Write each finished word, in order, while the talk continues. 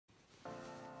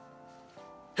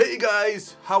Hey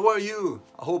guys, how are you?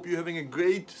 I hope you're having a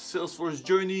great Salesforce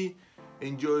journey,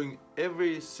 enjoying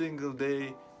every single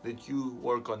day that you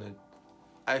work on it.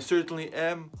 I certainly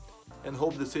am and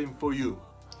hope the same for you.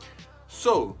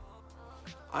 So,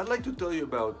 I'd like to tell you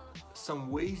about some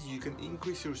ways you can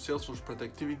increase your Salesforce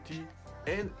productivity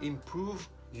and improve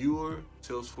your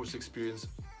Salesforce experience.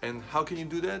 And how can you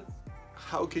do that?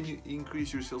 How can you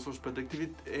increase your Salesforce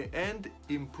productivity and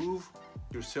improve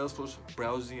your Salesforce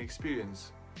browsing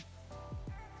experience?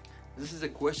 This is a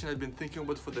question I've been thinking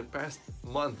about for the past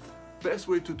month. Best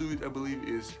way to do it, I believe,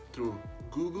 is through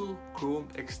Google Chrome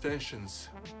extensions.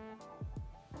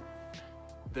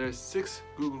 There are 6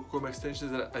 Google Chrome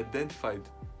extensions that I identified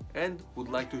and would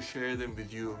like to share them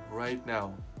with you right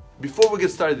now. Before we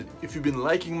get started, if you've been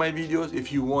liking my videos,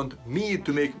 if you want me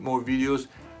to make more videos,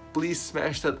 please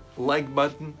smash that like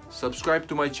button, subscribe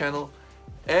to my channel,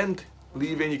 and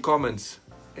leave any comments.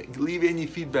 Leave any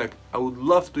feedback. I would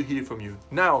love to hear from you.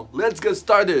 Now, let's get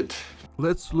started.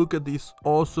 Let's look at these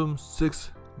awesome 6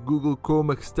 Google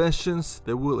Chrome extensions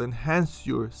that will enhance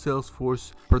your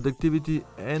Salesforce productivity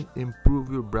and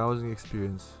improve your browsing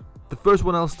experience. The first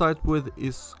one I'll start with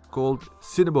is called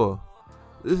Synebo.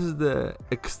 This is the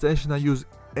extension I use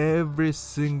every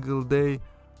single day,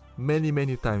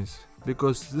 many times,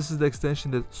 because this is the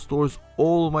extension that stores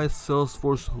all my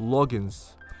Salesforce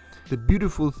logins. The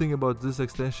beautiful thing about this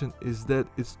extension is that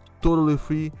it's totally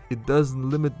free. It doesn't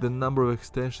limit the number of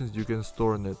extensions you can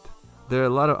store in it. There are a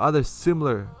lot of other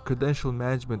similar credential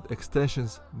management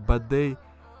extensions, but they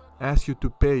ask you to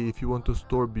pay if you want to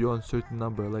store beyond certain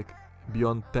number, like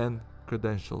beyond 10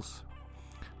 credentials.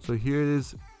 So here it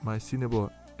is, my Synebo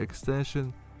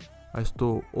extension. I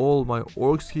store all my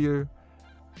orgs here.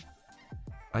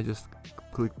 I just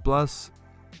click plus,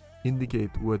 indicate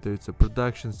whether it's a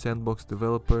production, sandbox,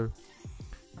 developer,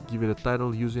 give it a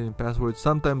title, username and password.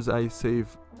 Sometimes I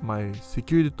save my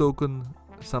security token,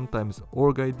 sometimes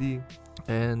org ID,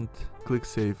 and click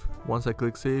save. Once I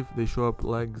click save, they show up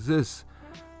like this.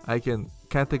 I can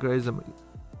categorize them,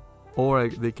 or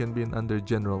they can be under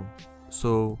general.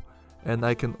 And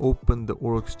I can open the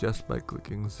orgs just by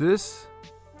clicking this,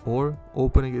 or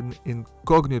opening it in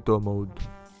incognito mode.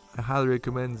 I highly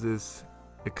recommend this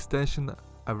extension.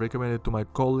 I've recommended it to my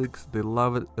colleagues, they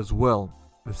love it as well.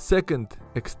 The second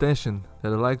extension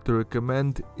that I like to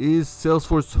recommend is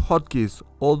Salesforce Hotkeys.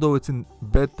 Although it's in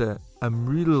beta, I'm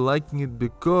really liking it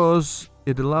because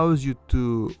it allows you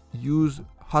to use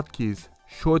hotkeys,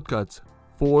 shortcuts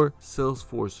for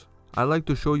Salesforce. I like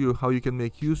to show you how you can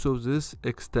make use of this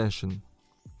extension.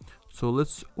 So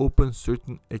let's open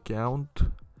certain account.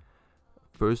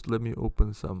 First, let me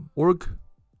open some org.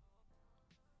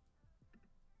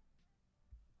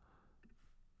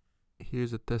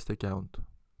 Here's a test account.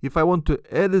 If I want to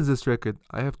edit this record,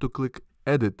 I have to click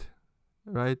edit,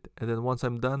 right? And then once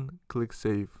I'm done, click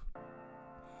save.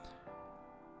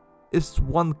 It's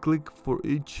one click for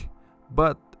each,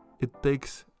 but it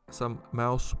takes some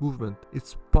mouse movement.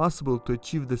 It's possible to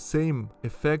achieve the same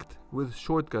effect with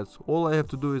shortcuts. All I have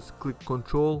to do is click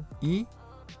Ctrl E,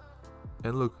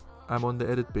 and look, I'm on the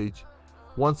edit page.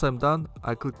 Once I'm done,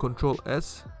 I click Ctrl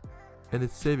S, and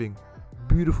it's saving.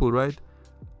 Beautiful, right?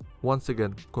 Once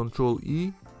again, Ctrl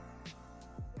E,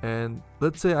 and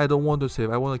let's say I don't want to save,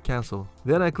 I want to cancel.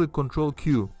 Then I click Ctrl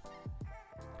Q.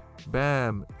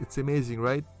 Bam! It's amazing,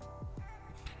 right?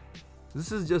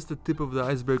 This is just the tip of the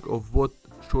iceberg of what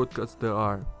shortcuts there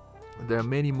are. There are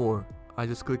many more. I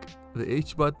just click the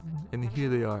H button, and here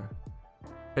they are.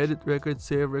 Edit record,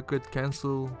 save record,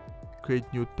 cancel,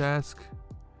 create new task,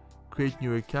 create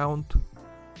new account,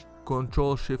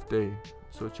 Ctrl Shift A.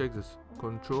 So check this,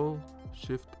 Ctrl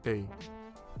Shift A.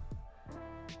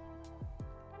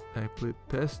 I play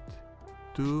test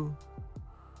 2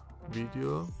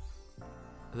 video,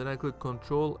 and then I click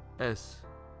Ctrl S.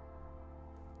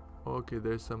 Okay,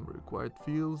 there's some required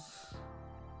fields.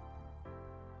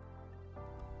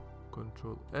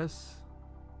 Ctrl S.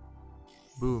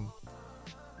 Boom.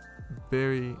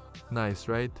 Very nice,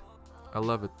 right? I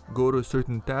love it. Go to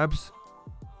certain tabs,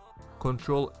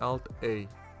 Ctrl Alt A,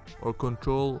 or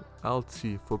Ctrl Alt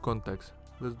C for contacts.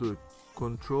 Let's do it.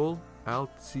 Ctrl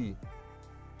Alt C.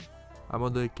 I'm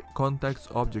on the contacts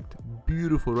object.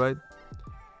 Beautiful, right?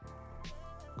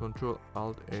 Ctrl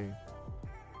Alt A.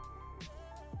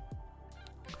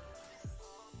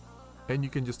 And you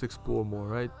can just explore more,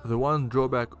 right? The one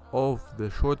drawback of the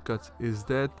shortcuts is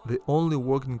that they only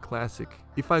work in classic.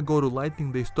 If I go to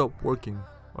lightning, they stop working.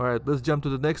 Alright, let's jump to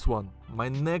the next one. My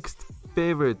next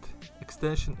favorite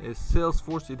extension is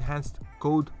Salesforce Enhanced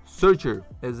Code Searcher.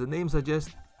 As the name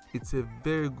suggests, it's a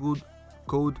very good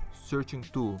code searching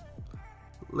tool.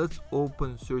 let's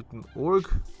open certain org.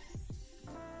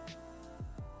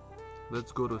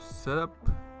 Let's go to setup.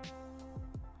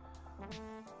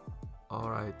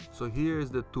 Alright, so here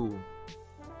is the tool.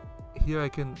 Here I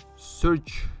can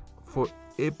search for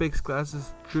Apex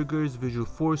classes, triggers, visual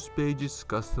force pages,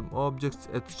 custom objects,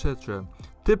 etc.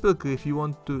 Typically, if you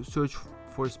want to search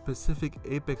for a specific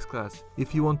Apex class,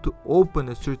 if you want to open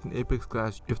a certain Apex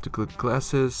class, you have to click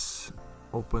classes,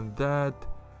 open that,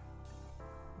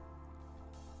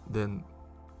 then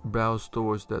browse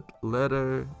towards that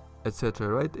letter, etc.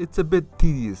 Right? It's a bit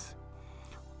tedious.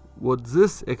 What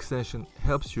this extension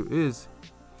helps you is,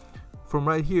 from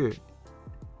right here,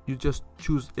 you just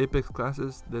choose Apex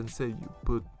classes, then say you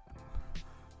put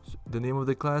the name of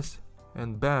the class,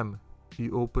 and bam,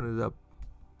 you open it up.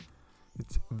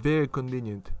 It's very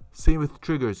convenient. Same with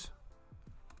triggers.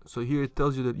 So here it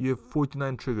tells you that you have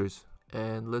 49 triggers,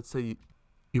 and let's say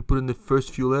you put in the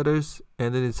first few letters,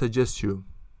 and then it suggests you.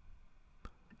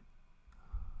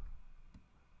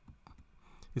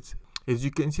 As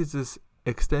you can see, this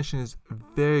extension is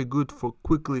very good for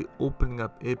quickly opening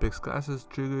up Apex classes,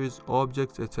 triggers,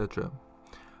 objects, etc.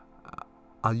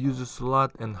 I'll use this a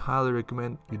lot and highly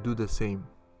recommend you do the same.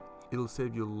 It'll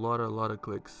save you a lot of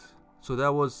clicks. So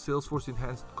that was Salesforce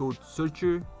Enhanced Code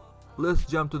Searcher. Let's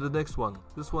jump to the next one.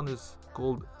 This one is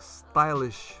called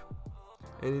Stylish,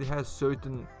 and it has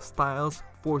certain styles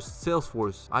for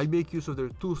Salesforce. I make use of their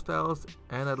two styles,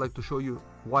 and I'd like to show you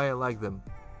why I like them.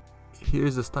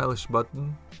 Here's the Stylish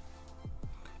button.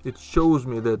 It shows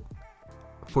me that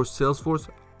for Salesforce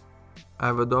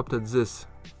I've adopted this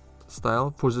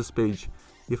style for this page.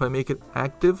 If I make it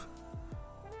active,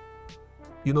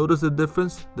 you notice the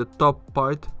difference. The top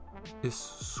part is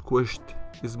squished,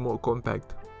 is more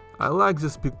compact. I like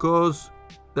this because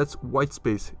that's white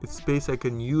space. It's space I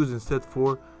can use instead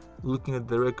for looking at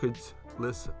the records,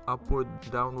 less upward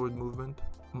downward movement.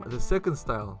 The second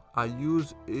style I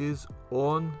use is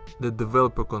on the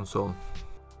developer console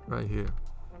right here.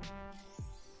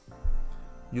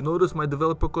 You notice my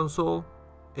developer console?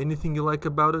 Anything you like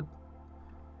about it?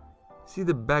 See,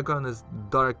 the background is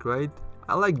dark, right?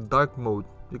 I like dark mode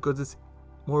because it's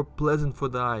more pleasant for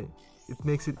the eye. It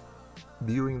makes it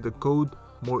viewing the code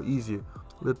more easier.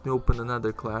 Let me open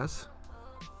another class.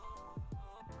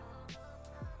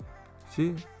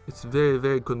 See, it's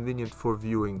very convenient for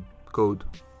viewing code.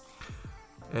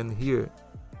 And here,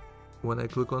 when I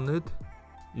click on it,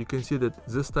 you can see that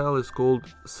this style is called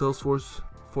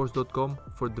Salesforce.com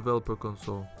for developer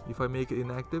console. If I make it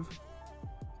inactive,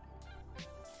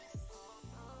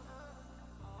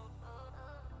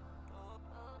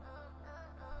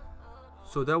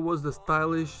 so that was the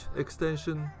Stylish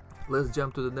extension. Let's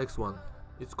jump to the next one.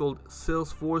 It's called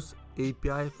Salesforce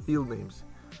API Fieldnames.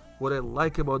 What I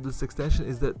like about this extension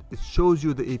is that it shows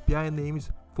you the API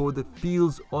names for the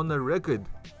fields on a record.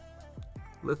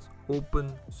 Let's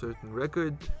open certain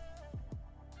record.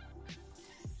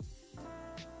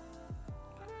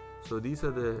 So these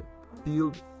are the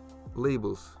field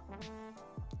labels.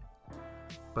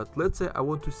 But let's say I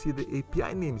want to see the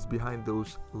API names behind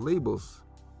those labels.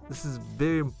 This is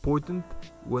very important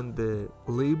when the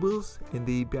labels and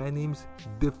the API names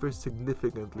differ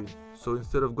significantly. So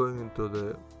instead of going into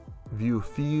the view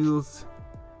fields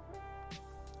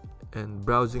and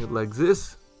browsing it like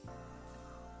this,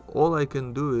 all I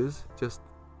can do is just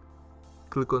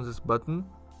click on this button.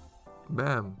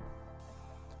 Bam,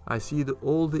 I see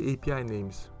all the API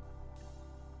names.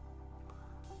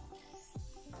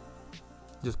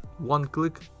 Just one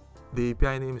click, the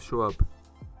API names show up.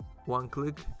 One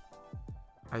click,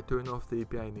 I turn off the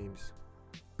API names.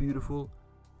 Beautiful,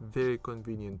 very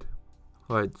convenient.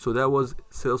 Alright, so that was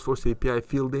Salesforce API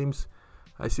Fieldnames.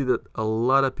 I see that a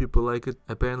lot of people like it.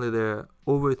 Apparently there are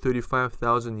over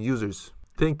 35,000 users.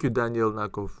 Thank you, Daniel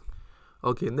Nakov.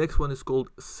 Okay, next one is called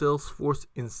Salesforce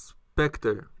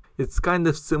Inspector. It's kind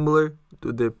of similar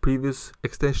to the previous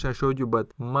extension I showed you, but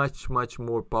much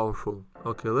more powerful.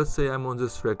 Okay, let's say I'm on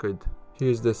this record.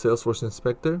 Here's the Salesforce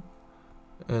Inspector,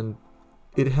 and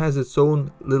it has its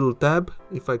own little tab.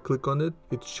 If I click on it,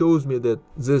 it shows me that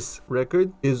this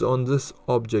record is on this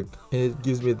object, and it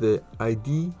gives me the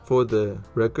ID for the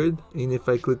record. And if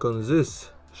I click on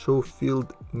this show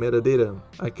field metadata,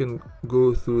 I can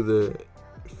go through the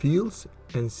fields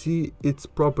and see its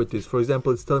properties. For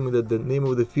example, it's telling me that the name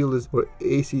of the field is for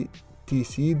ACT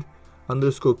seed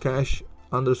underscore cache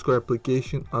underscore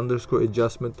application underscore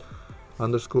adjustment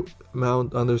underscore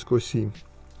amount underscore C.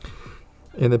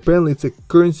 And apparently it's a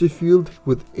currency field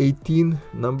with 18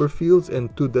 number fields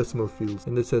and 2 decimal fields,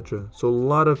 and etc. So a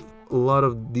lot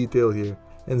of detail here.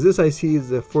 And this I see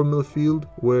is a formula field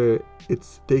where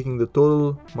it's taking the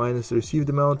total minus the received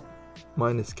amount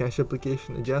minus cache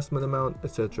application, adjustment amount,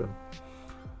 etc.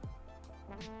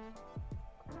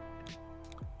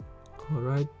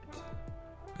 Alright,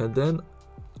 and then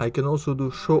I can also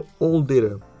do show all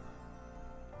data,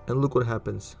 and look what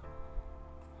happens.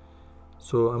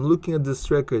 So I'm looking at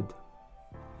this record,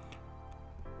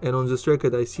 and on this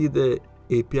record I see the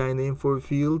API name for a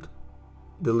field,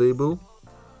 the label,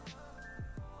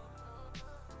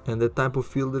 and the type of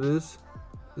field it is.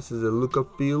 This is a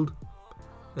lookup field,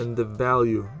 and the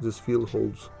value this field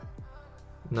holds.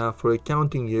 Now for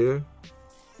accounting year,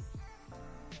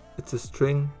 it's a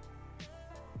string,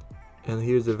 and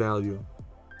here's the value.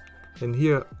 And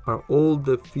here are all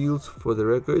the fields for the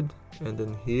record, and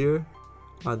then here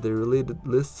are the related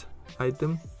lists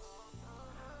item.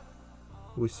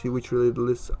 We see which related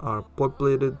lists are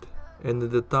populated, and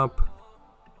at the top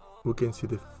we can see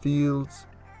the fields,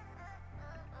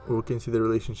 or we can see the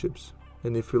relationships.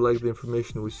 And if you like the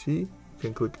information we see, you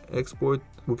can click export.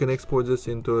 We can export this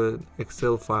into an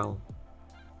Excel file.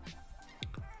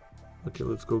 Okay,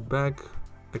 let's go back.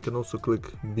 I can also click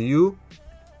view.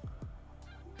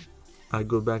 I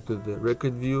go back to the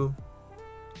record view.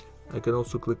 I can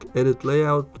also click edit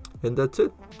layout, and that's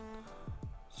it.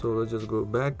 So let's just go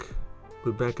back.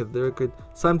 We're back at the record.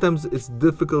 Sometimes it's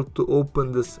difficult to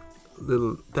open this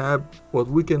little tab. What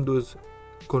we can do is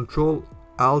Control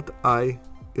Alt I,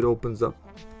 it opens up.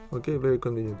 Okay, very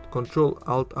convenient. Control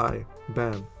Alt I,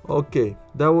 bam. Okay,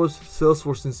 that was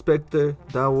Salesforce Inspector.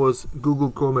 That was Google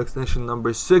Chrome extension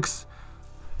number 6.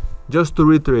 Just to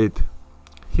reiterate,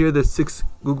 here are the 6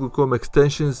 Google Chrome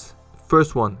extensions.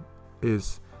 First one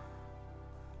is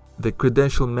the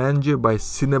Credential Manager by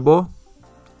Synebo.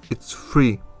 It's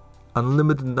free,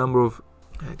 unlimited number of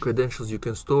credentials you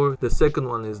can store. The second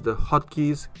one is the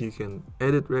Hotkeys. You can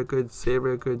edit records, save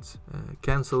records,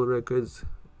 cancel records.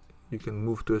 You can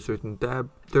move to a certain tab.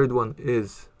 Third one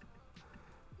is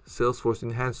Salesforce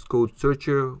Enhanced Code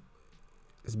Searcher.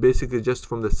 It's basically just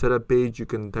from the setup page you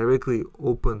can directly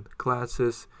open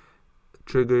classes,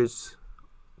 triggers,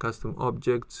 custom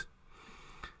objects.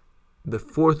 The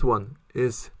fourth one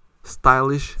is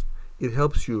Stylish. It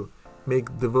helps you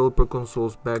make developer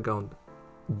console's background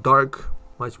dark,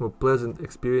 much more pleasant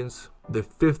experience. The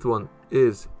fifth one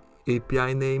is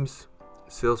API names,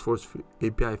 Salesforce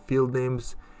API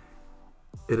Fieldnames.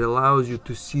 It allows you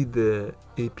to see the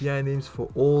API names for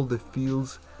all the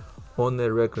fields on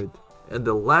a record. And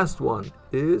the last one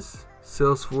is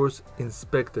Salesforce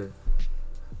Inspector.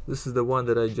 This is the one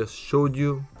that I just showed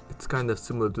you. It's kind of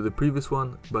similar to the previous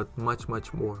one, but much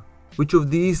more. Which of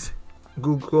these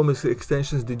Google Chrome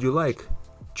extensions did you like?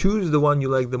 Choose the one you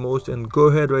like the most and go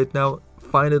ahead right now,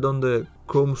 find it on the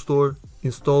Chrome store,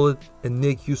 install it, and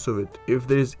make use of it. If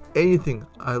there is anything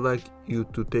I'd like you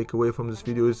to take away from this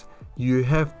video, is you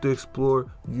have to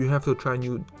explore, you have to try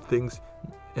new things,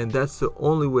 and that's the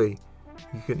only way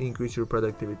you can increase your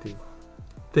productivity.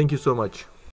 Thank you so much.